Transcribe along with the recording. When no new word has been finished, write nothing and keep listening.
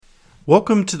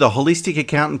Welcome to the Holistic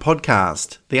Accountant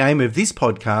Podcast. The aim of this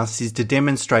podcast is to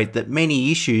demonstrate that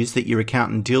many issues that your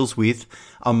accountant deals with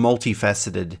are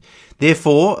multifaceted.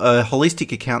 Therefore, a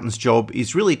holistic accountant's job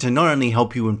is really to not only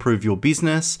help you improve your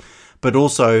business, but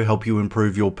also help you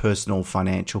improve your personal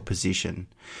financial position.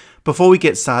 Before we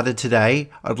get started today,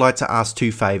 I'd like to ask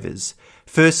two favours.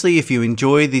 Firstly, if you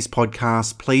enjoy this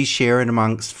podcast, please share it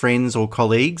amongst friends or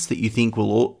colleagues that you think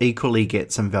will all equally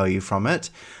get some value from it,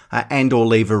 and or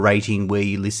leave a rating where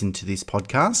you listen to this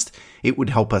podcast. It would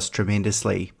help us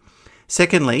tremendously.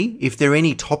 Secondly, if there are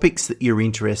any topics that you're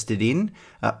interested in,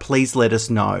 please let us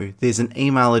know. There's an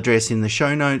email address in the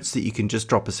show notes that you can just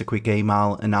drop us a quick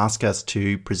email and ask us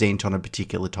to present on a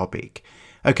particular topic.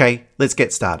 Okay, let's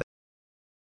get started.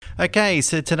 Okay,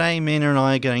 so today Mina and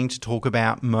I are going to talk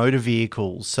about motor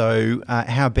vehicles. So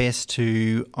how best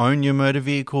to own your motor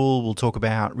vehicle. We'll talk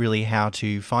about really how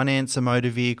to finance a motor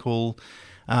vehicle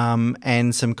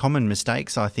and some common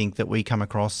mistakes I think that we come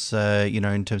across,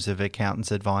 in terms of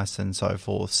accountants' advice and so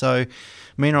forth. So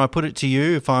Mina, I put it to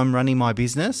you, if I'm running my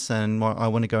business and I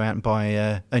want to go out and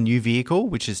buy a new vehicle,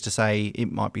 which is to say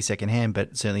it might be secondhand,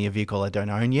 but certainly a vehicle I don't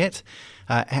own yet,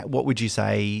 what would you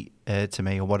say to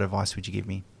me, or what advice would you give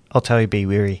me? I'll tell you, be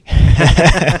wary.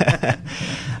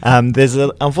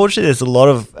 Unfortunately, there's a lot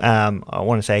of, I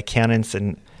want to say, accountants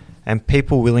and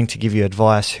people willing to give you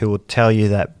advice who will tell you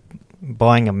that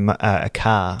buying a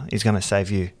car is going to save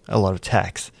you a lot of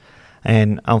tax.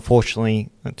 And unfortunately,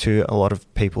 to a lot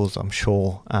of people's, I'm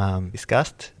sure,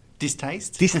 disgust.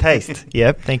 Distaste,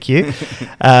 yep, thank you.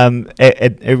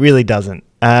 It really doesn't.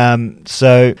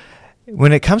 So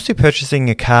when it comes to purchasing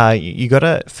a car, you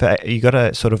gotta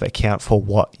sort of account for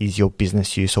what is your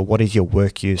business use or what is your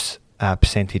work use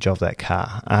percentage of that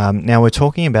car. Now we're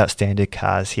talking about standard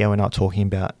cars here. We're not talking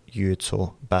about utes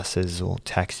or buses or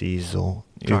taxis or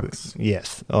trucks.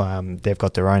 Yes, they've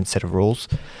got their own set of rules.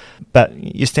 But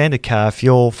your standard car, if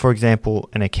you're, for example,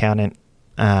 an accountant,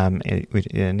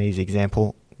 an easy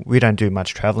example, we don't do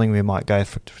much traveling. We might go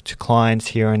to clients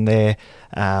here and there,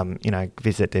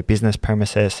 visit their business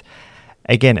premises.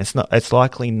 Again, it's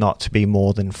likely not to be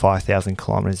more than 5,000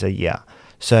 kilometres a year.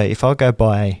 So if I go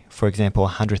buy, for example, a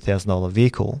 $100,000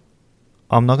 vehicle,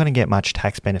 I'm not going to get much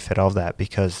tax benefit of that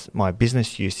because my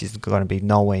business use is going to be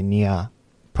nowhere near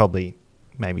probably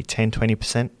maybe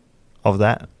 10-20% of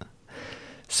that.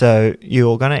 So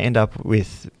you're going to end up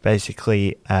with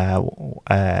basically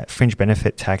a fringe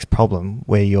benefit tax problem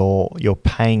where you're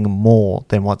paying more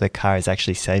than what the car is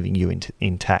actually saving you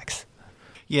in tax.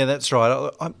 Yeah, that's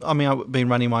right. I mean, I've been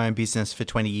running my own business for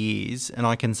 20 years, and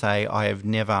I can say I have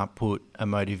never put a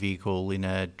motor vehicle in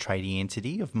a trading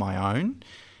entity of my own.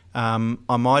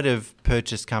 I might have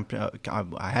purchased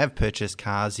I have purchased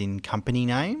cars in company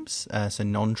names, so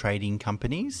non-trading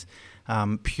companies,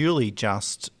 purely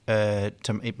just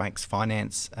it makes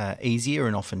finance easier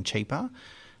and often cheaper,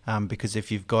 because if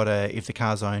the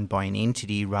car's owned by an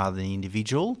entity rather than an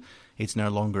individual, it's no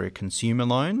longer a consumer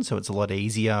loan, so it's a lot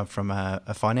easier from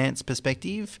a finance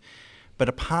perspective. But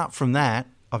apart from that,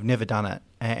 I've never done it.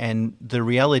 And the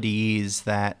reality is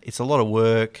that it's a lot of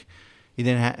work. You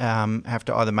then have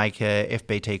to either make a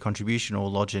FBT contribution or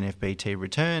lodge an FBT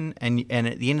return. And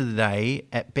at the end of the day,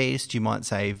 at best, you might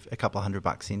save a couple of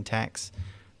 $100 in tax.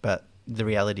 But the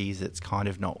reality is it's kind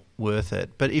of not worth it.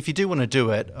 But if you do want to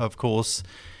do it, of course,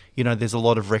 there's a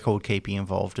lot of record keeping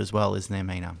involved as well, isn't there,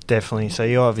 Mina? Definitely. So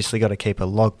you obviously got to keep a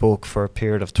logbook for a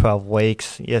period of 12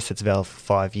 weeks. Yes, it's valid for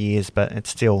 5 years, but it's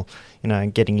still,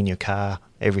 getting in your car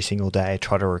every single day,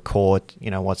 try to record,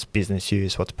 what's business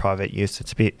use, what's private use.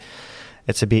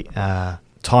 It's a bit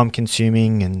time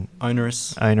consuming and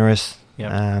onerous.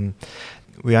 Yep.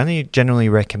 We only generally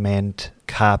recommend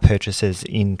car purchases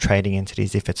in trading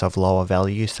entities if it's of lower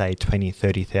value, say $20,000,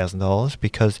 $30,000,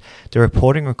 because the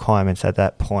reporting requirements at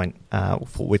that point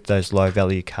with those low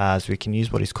value cars, we can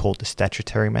use what is called the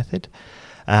statutory method,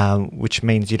 which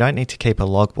means you don't need to keep a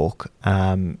logbook,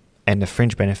 and the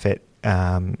fringe benefit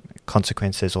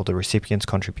consequences or the recipient's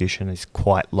contribution is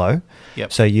quite low.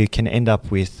 Yep. So you can end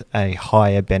up with a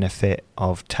higher benefit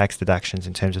of tax deductions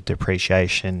in terms of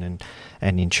depreciation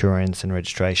and insurance and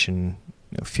registration,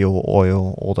 fuel,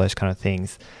 oil, all those kind of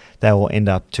things. They will end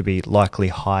up to be likely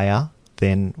higher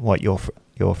than what your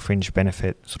fringe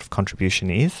benefit sort of contribution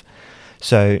is.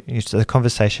 So it's the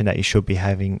conversation that you should be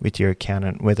having with your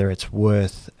accountant, whether it's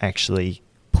worth actually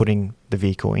putting the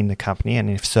vehicle in the company, and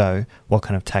if so, what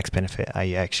kind of tax benefit are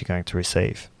you actually going to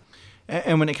receive?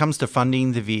 And when it comes to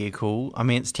funding the vehicle, I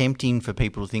mean, it's tempting for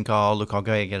people to think, oh, look, I'll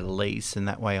go and get a lease, and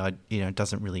that way it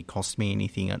doesn't really cost me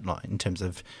anything in terms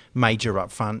of major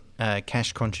upfront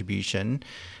cash contribution.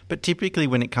 But typically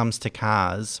when it comes to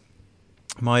cars,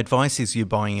 My advice is you're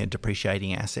buying a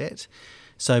depreciating asset.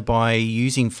 So by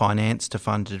using finance to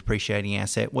fund a depreciating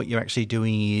asset, what you're actually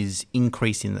doing is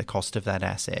increasing the cost of that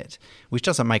asset, which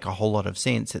doesn't make a whole lot of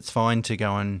sense. It's fine to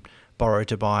go and borrow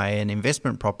to buy an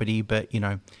investment property, but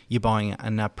you're buying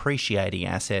an appreciating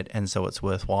asset, and so it's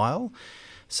worthwhile.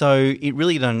 So it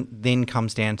really then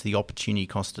comes down to the opportunity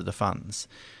cost of the funds.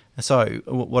 So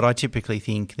what I typically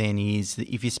think then is that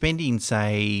if you're spending,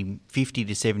 say, 50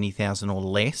 to 70,000 or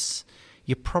less,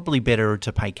 you're probably better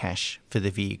to pay cash for the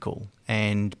vehicle.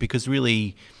 And because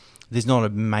really there's not a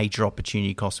major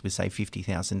opportunity cost with, say,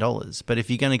 $50,000. But if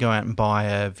you're going to go out and buy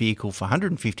a vehicle for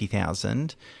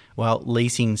 $150,000, well,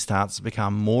 leasing starts to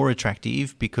become more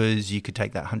attractive because you could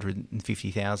take that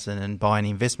 $150,000 and buy an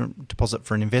investment deposit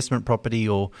for an investment property,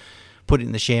 or put it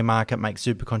in the share market, make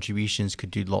super contributions,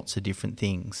 could do lots of different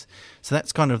things. So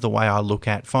that's kind of the way I look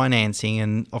at financing.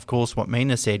 And of course, what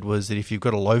Mina said was that if you've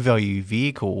got a low value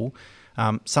vehicle,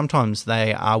 sometimes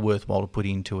they are worthwhile to put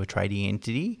into a trading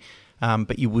entity,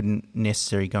 but you wouldn't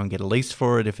necessarily go and get a lease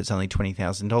for it. If it's only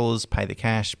 $20,000, pay the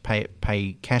cash,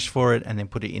 pay cash for it, and then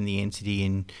put it in the entity,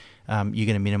 and you're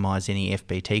going to minimise any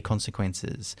FBT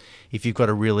consequences. If you've got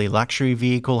a really luxury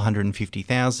vehicle,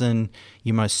 $150,000,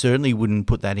 you most certainly wouldn't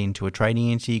put that into a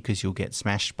trading entity because you'll get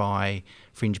smashed by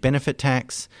fringe benefit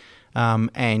tax,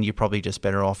 and you're probably just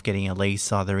better off getting a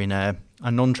lease either in a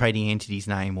non-trading entity's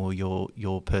name or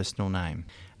your personal name.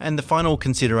 And the final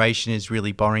consideration is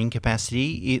really borrowing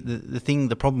capacity.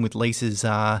 The problem with leases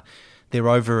are they're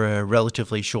over a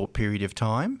relatively short period of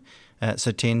time,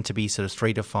 so tend to be sort of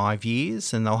 3 to 5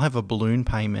 years, and they'll have a balloon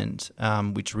payment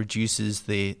which reduces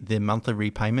their monthly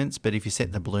repayments. But if you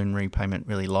set the balloon repayment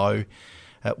really low,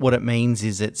 what it means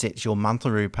is it sets your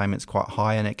monthly repayments quite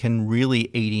high, and it can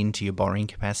really eat into your borrowing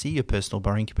capacity, your personal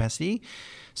borrowing capacity.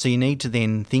 So you need to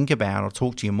then think about or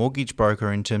talk to your mortgage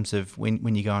broker in terms of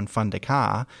when you go and fund a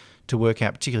car, to work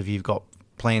out, particularly if you've got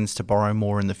plans to borrow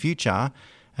more in the future,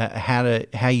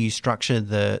 how you structure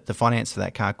the finance for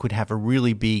that car could have a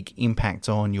really big impact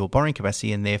on your borrowing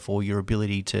capacity, and therefore your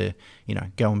ability to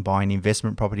go and buy an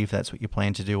investment property if that's what you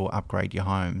plan to do, or upgrade your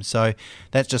home. So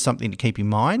that's just something to keep in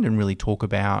mind and really talk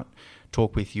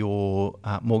with your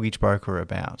mortgage broker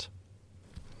about.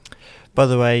 By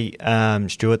the way,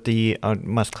 Stuart, I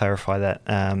must clarify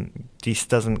that this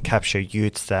doesn't capture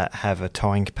utes that have a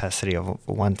towing capacity of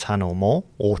 1 tonne or more,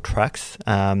 or trucks.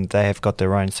 They have got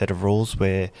their own set of rules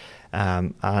where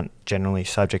aren't generally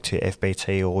subject to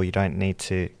FBT, or you don't need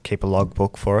to keep a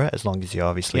logbook for it, as long as you're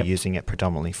obviously using it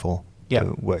predominantly for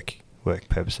work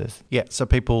purposes. Yeah, so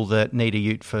people that need a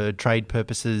ute for trade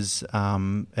purposes,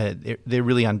 they're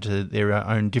really under their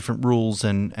own different rules,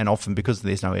 and often because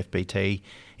there's no FBT,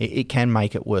 it can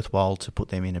make it worthwhile to put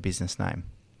them in a business name.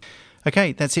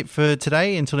 Okay, that's it for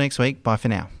today. Until next week, bye for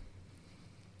now.